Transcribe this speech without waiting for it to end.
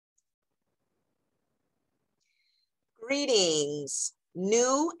Greetings,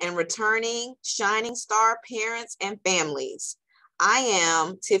 new and returning Shining Star parents and families. I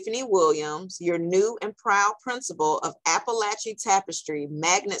am Tiffany Williams, your new and proud principal of Appalachia Tapestry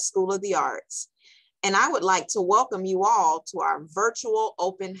Magnet School of the Arts, and I would like to welcome you all to our virtual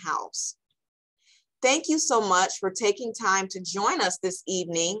open house. Thank you so much for taking time to join us this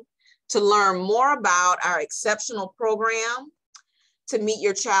evening to learn more about our exceptional program, to meet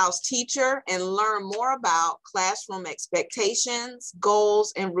your child's teacher and learn more about classroom expectations,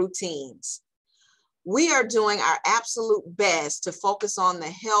 goals, and routines. We are doing our absolute best to focus on the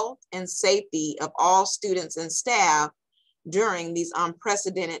health and safety of all students and staff during these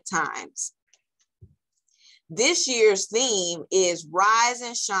unprecedented times. This year's theme is Rise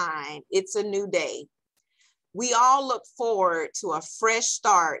and Shine, It's a New Day. We all look forward to a fresh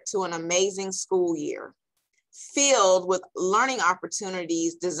start to an amazing school year, filled with learning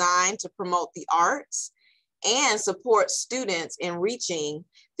opportunities designed to promote the arts and support students in reaching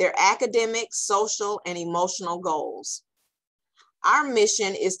their academic, social, and emotional goals. Our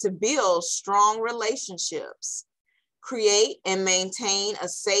mission is to build strong relationships, create and maintain a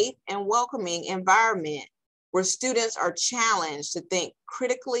safe and welcoming environment where students are challenged to think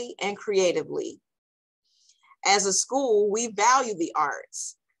critically and creatively. As a school, we value the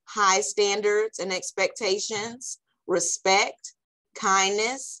arts, high standards and expectations, respect,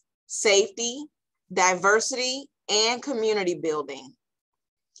 kindness, safety, diversity, and community building.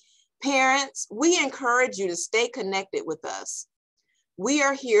 Parents, we encourage you to stay connected with us. We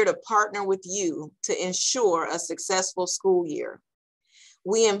are here to partner with you to ensure a successful school year.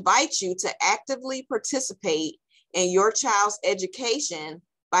 We invite you to actively participate in your child's education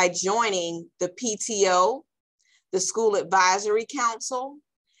by joining the PTO, the School Advisory Council,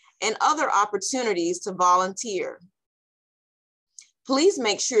 and other opportunities to volunteer. Please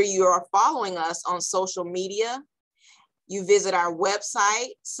make sure you are following us on social media. You visit our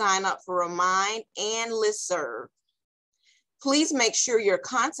website, sign up for Remind and listserv. Please make sure your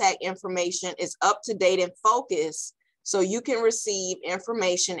contact information is up to date and focused so you can receive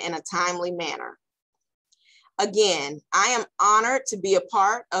information in a timely manner. Again, I am honored to be a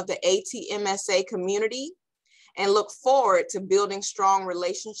part of the ATMSA community and look forward to building strong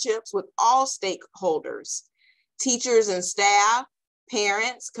relationships with all stakeholders, teachers and staff,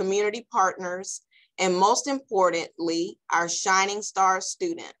 parents, community partners, and most importantly, our Shining Star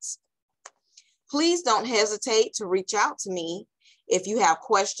students. Please don't hesitate to reach out to me if you have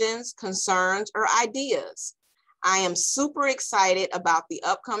questions, concerns, or ideas. I am super excited about the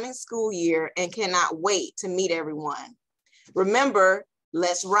upcoming school year and cannot wait to meet everyone. Remember,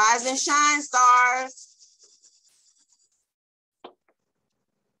 let's rise and shine, stars.